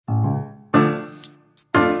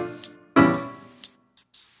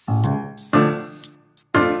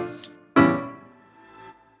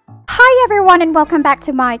everyone, and welcome back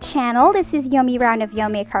to my channel. This is Yummy Round of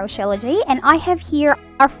Yommycrochetlogy, and I have here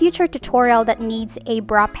our future tutorial that needs a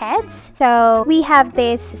bra pads. So we have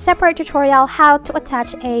this separate tutorial how to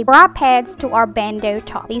attach a bra pads to our bandeau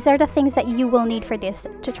top. These are the things that you will need for this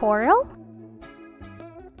tutorial.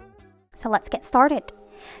 So let's get started.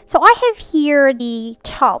 So I have here the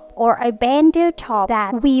top or a bandeau top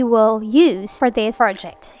that we will use for this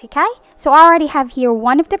project, okay? So I already have here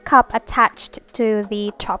one of the cup attached to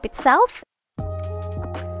the top itself.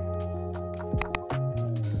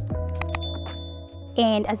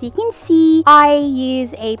 And as you can see, I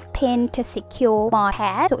use a pin to secure my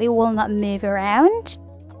pad so it will not move around.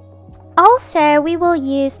 Also, we will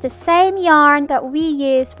use the same yarn that we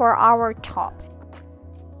use for our top.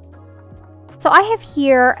 So I have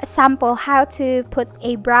here a sample how to put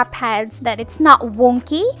a bra pads that it's not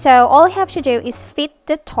wonky. So all you have to do is fit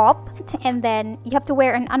the top, and then you have to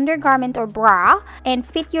wear an undergarment or bra and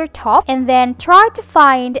fit your top, and then try to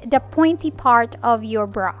find the pointy part of your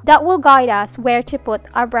bra. That will guide us where to put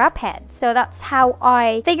our bra pads. So that's how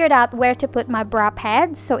I figured out where to put my bra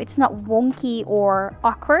pads so it's not wonky or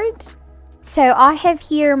awkward. So I have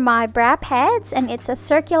here my bra pads, and it's a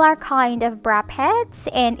circular kind of bra pads,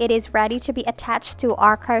 and it is ready to be attached to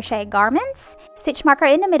our crochet garments. Stitch marker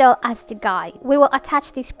in the middle as the guide. We will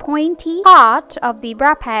attach this pointy part of the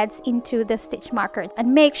bra pads into the stitch marker,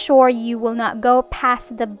 and make sure you will not go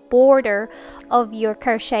past the border of your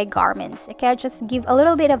crochet garments. Okay, just give a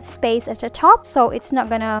little bit of space at the top so it's not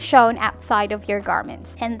gonna show outside of your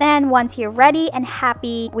garments. And then once you're ready and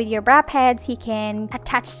happy with your bra pads, you can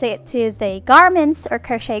attach it to the garments or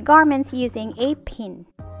crochet garments using a pin.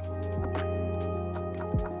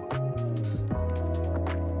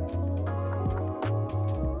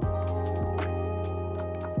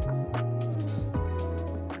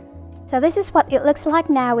 So this is what it looks like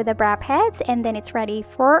now with the bra pads, and then it's ready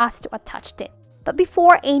for us to attach it. But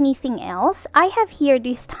before anything else, I have here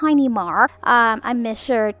this tiny mark. I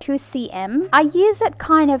measure 2 cm. I use that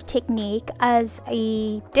kind of technique as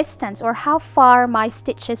a distance or how far my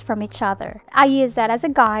stitches from each other. I use that as a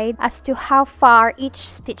guide as to how far each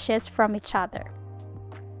stitches from each other.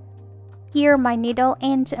 Here my needle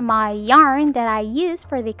and my yarn that I use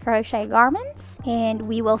for the crochet garments, and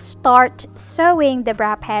we will start sewing the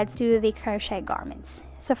bra pads to the crochet garments.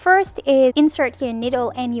 So first is insert your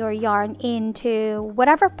needle and your yarn into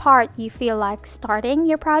whatever part you feel like starting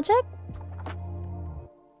your project.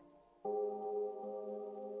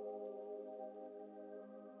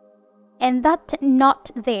 And that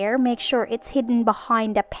knot there, make sure it's hidden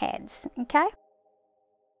behind the pads, okay?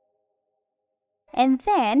 And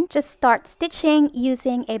then just start stitching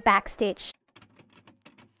using a back stitch.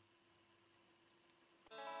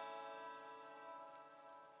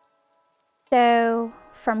 So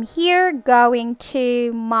from here going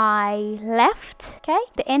to my left, okay,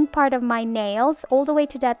 the end part of my nails all the way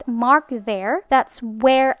to that mark there, that's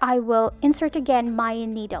where I will insert again my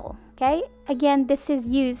needle. Okay, again, this is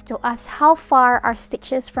used to us how far our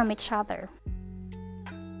stitches from each other.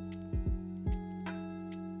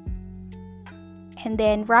 And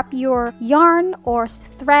then wrap your yarn or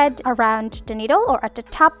thread around the needle or at the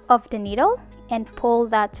top of the needle and pull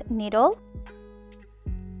that needle.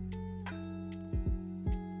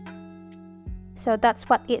 So that's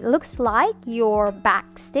what it looks like, your back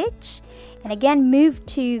stitch. And again, move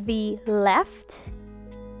to the left.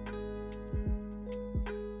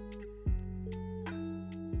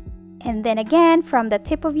 And then again, from the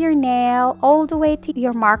tip of your nail all the way to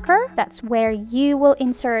your marker, that's where you will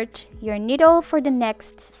insert your needle for the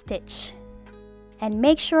next stitch. And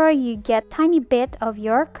make sure you get a tiny bit of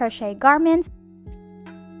your crochet garments.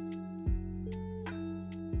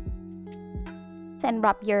 And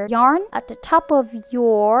wrap your yarn at the top of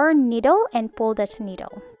your needle and pull that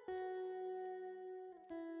needle.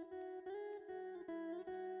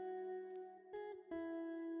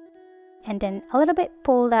 And then a little bit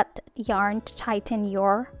pull that yarn to tighten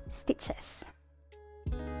your stitches.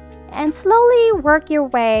 And slowly work your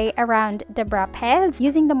way around the bra pads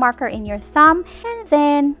using the marker in your thumb, and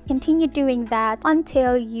then continue doing that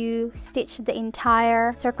until you stitch the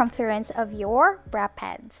entire circumference of your bra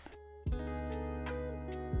pads.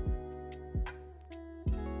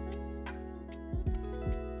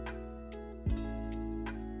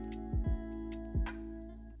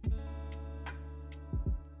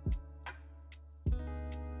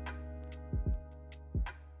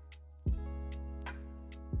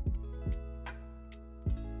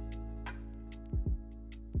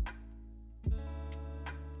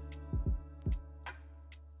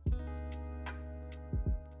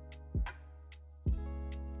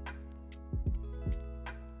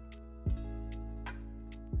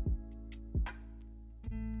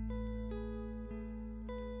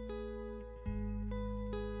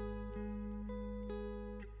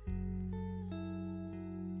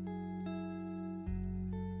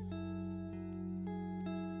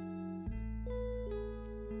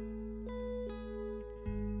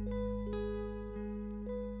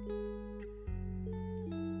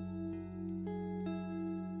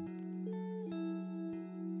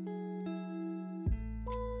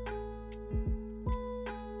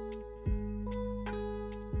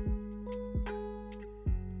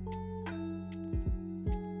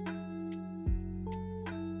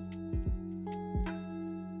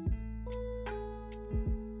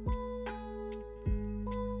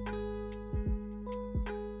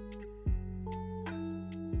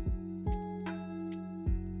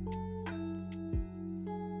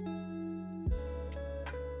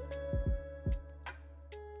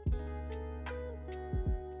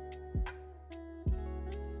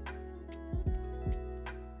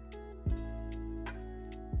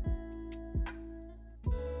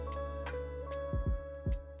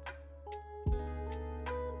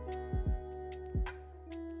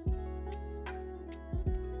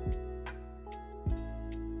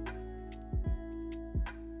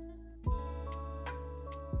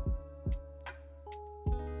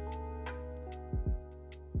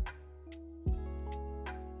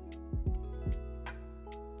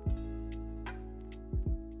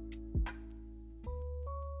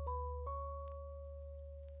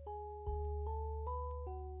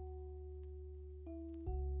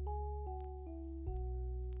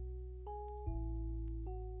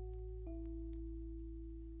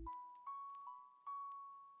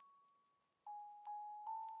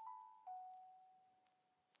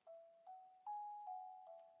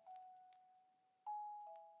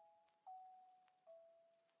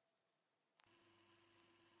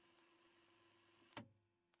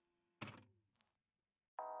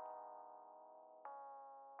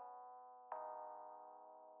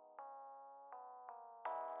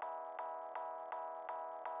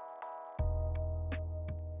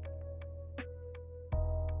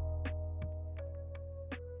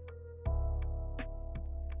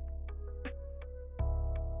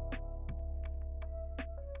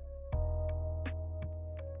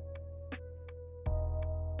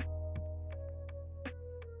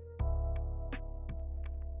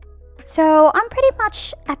 So I'm pretty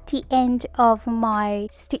much at the end of my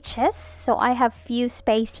stitches. So I have few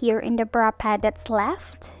space here in the bra pad that's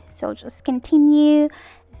left. So just continue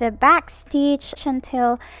the back stitch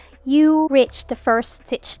until you reach the first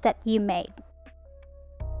stitch that you made.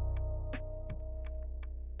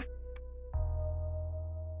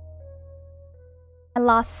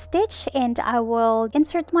 Last stitch, and I will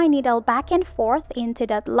insert my needle back and forth into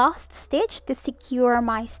that last stitch to secure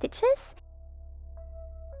my stitches.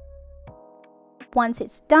 Once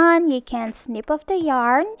it's done, you can snip off the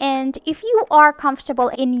yarn, and if you are comfortable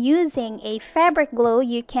in using a fabric glue,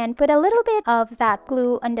 you can put a little bit of that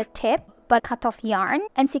glue on the tip but cut off yarn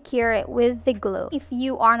and secure it with the glue. If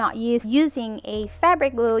you are not using a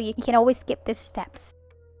fabric glue, you can always skip these steps.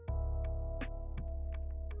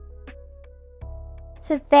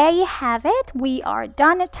 So there you have it. We are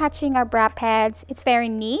done attaching our bra pads. It's very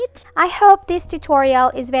neat. I hope this tutorial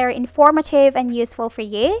is very informative and useful for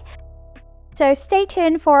you. So stay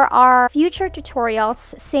tuned for our future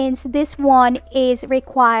tutorials, since this one is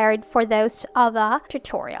required for those other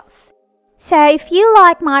tutorials. So if you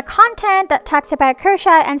like my content that talks about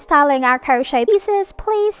crochet and styling our crochet pieces,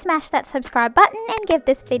 please smash that subscribe button and give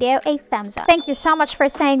this video a thumbs up. Thank you so much for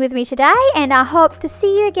staying with me today, and I hope to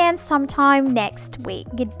see you again sometime next week.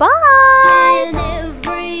 Goodbye!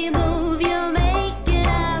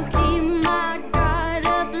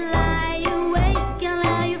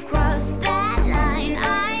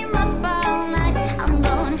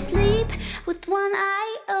 One eye.